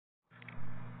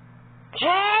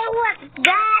what's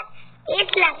that?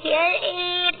 It's like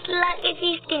a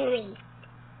 15 ring.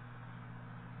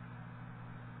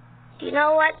 Do you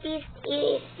know what this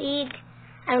is? Seed.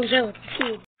 I'm sure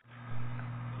seed.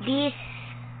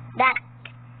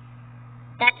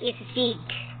 That is a seed.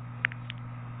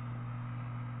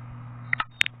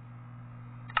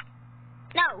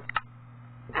 No,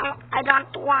 I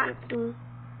don't want to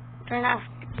turn off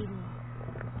the TV.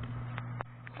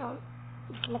 So,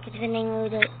 it's like it's running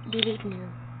with the delete now.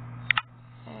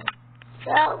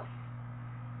 So,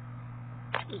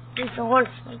 it is a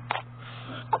horse fight.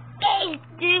 Okay, let's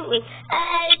do it.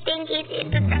 I think it's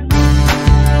interesting.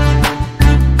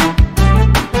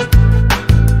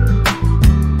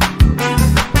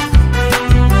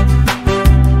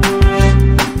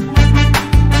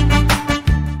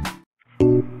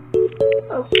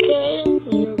 Okay,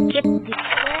 you get this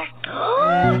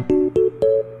one.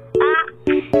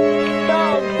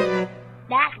 Dog.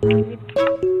 That's good.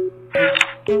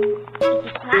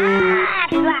 It's flat.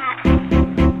 What's that?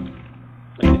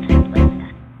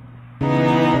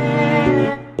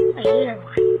 I hear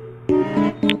one.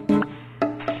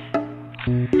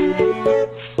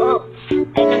 Oh,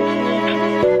 I don't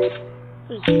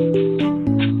see.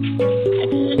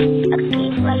 Okay,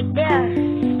 right there.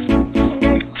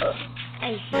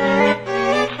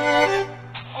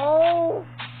 Oh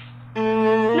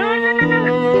no.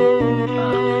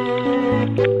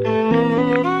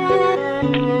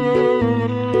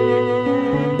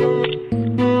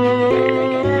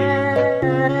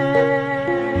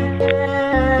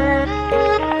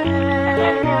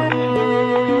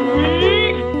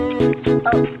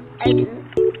 Oh, I do.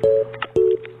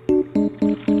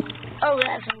 Oh,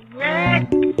 that's a red.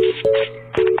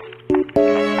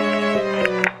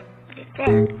 What is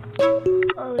that?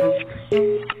 Oh, it's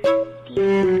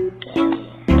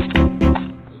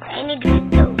I need to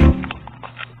stove.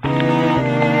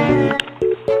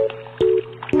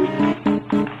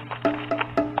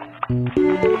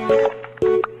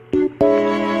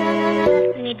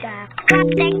 I need to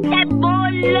protect that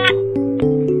bola.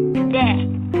 There.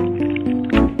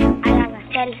 Alam nga,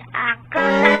 sel.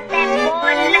 Protect that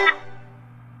bola.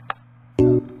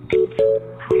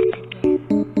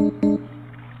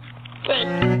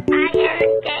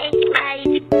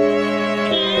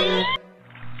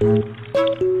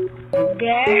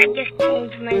 There, just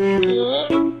change my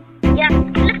skin. Yeah,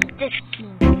 look at this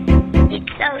skin.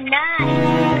 It's so nice.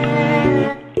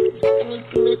 I need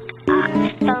to make a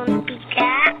stone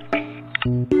pickaxe.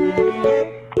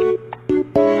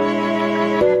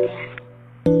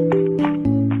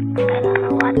 I don't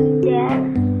know what's there.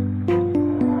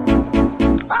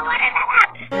 Oh, what is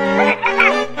that? What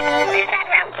is that?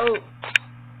 Oh.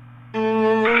 I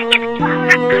just found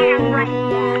an iron right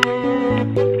there.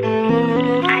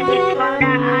 I just found an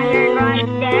iron right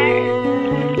there.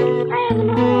 I have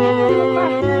no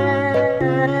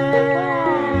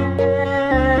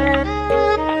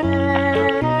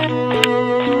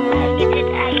I get this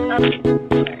iron up.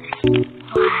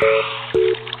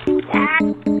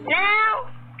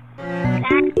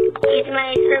 That is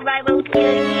my survival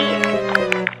theory.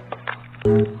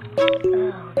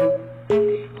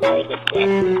 Now we get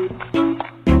this.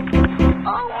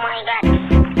 Oh my god!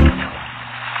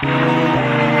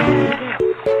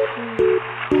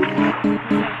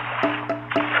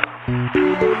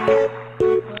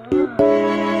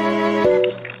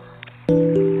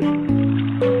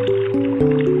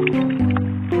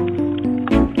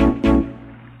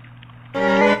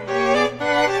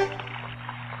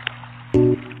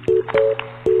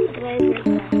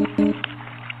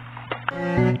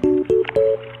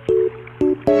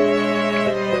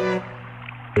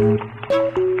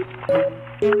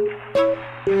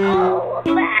 Oh,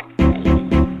 bat!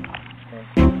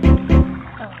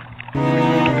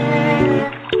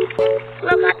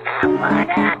 Look at that one!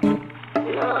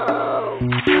 No!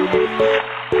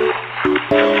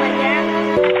 Oh my god!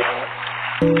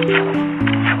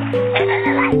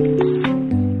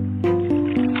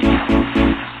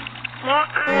 More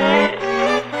iron!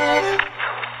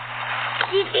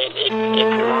 It's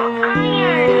more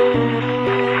iron!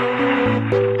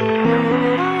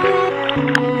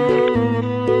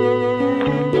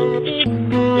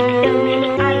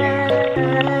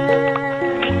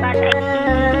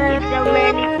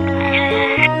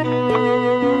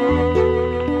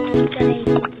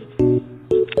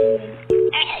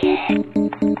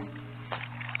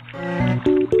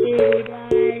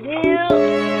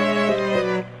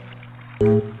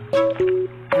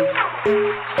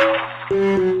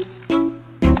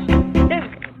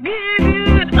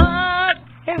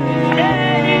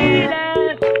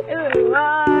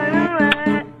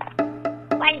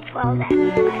 Well, that's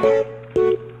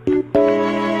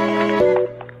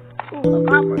a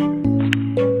copper.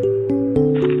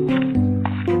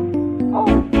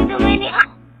 Oh, there's so many.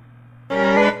 I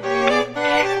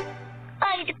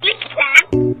need to click that.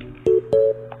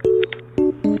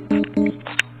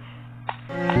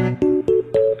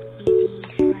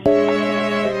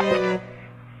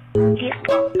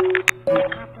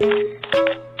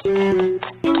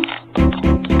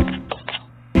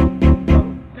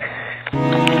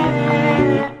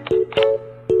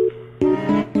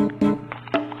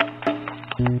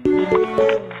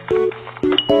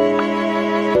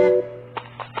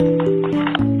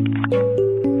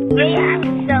 We have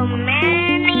so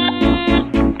many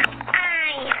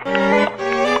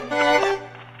irons.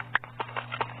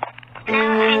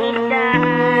 Now I need the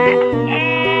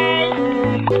egg.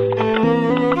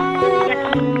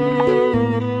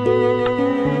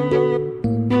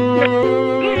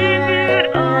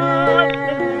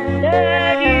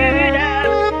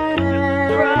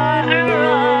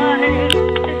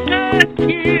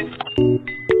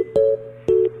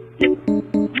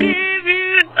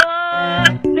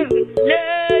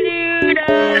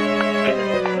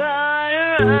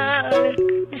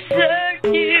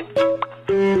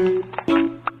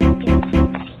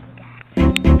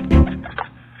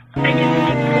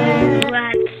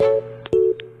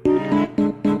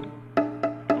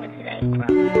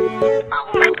 Oh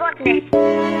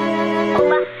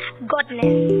my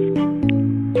goodness!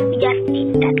 We just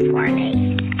need that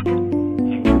furnace.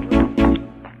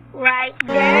 Right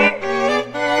there.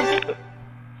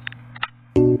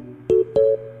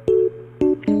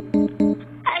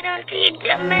 I don't need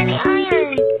so many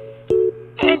iron.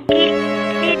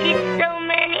 It is so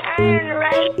many iron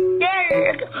right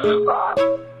there.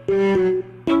 Oh.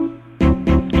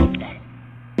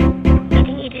 I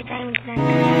think it is time to I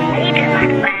need to run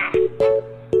fast.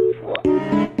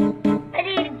 I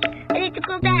need to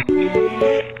go back.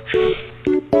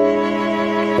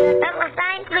 That was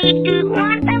time. 3, 2,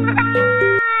 1. Time to run.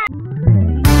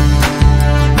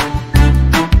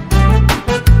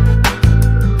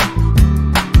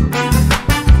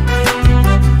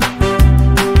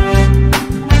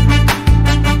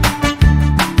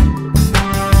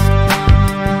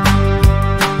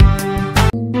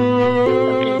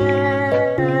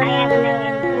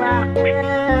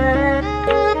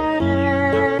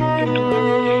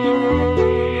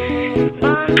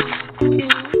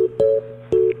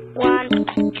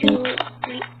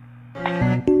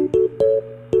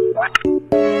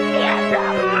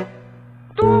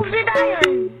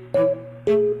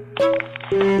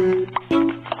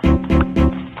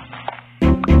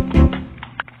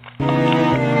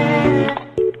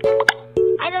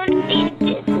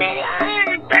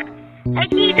 I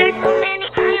see there's so many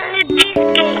iron in this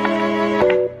game.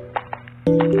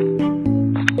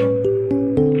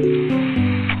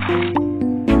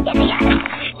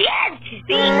 Yes!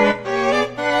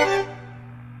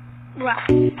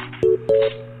 Right.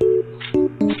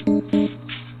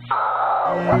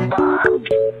 Oh, a bug.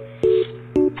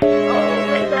 Oh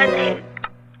my god,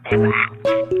 I'm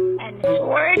axe and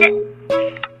sword.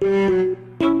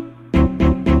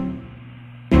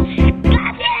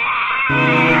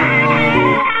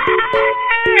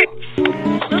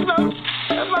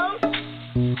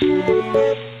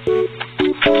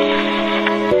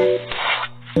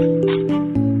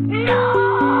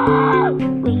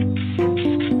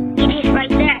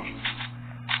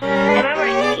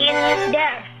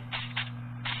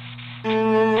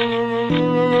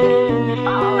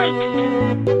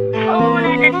 Oh,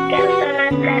 that's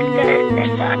skeleton,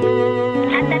 that's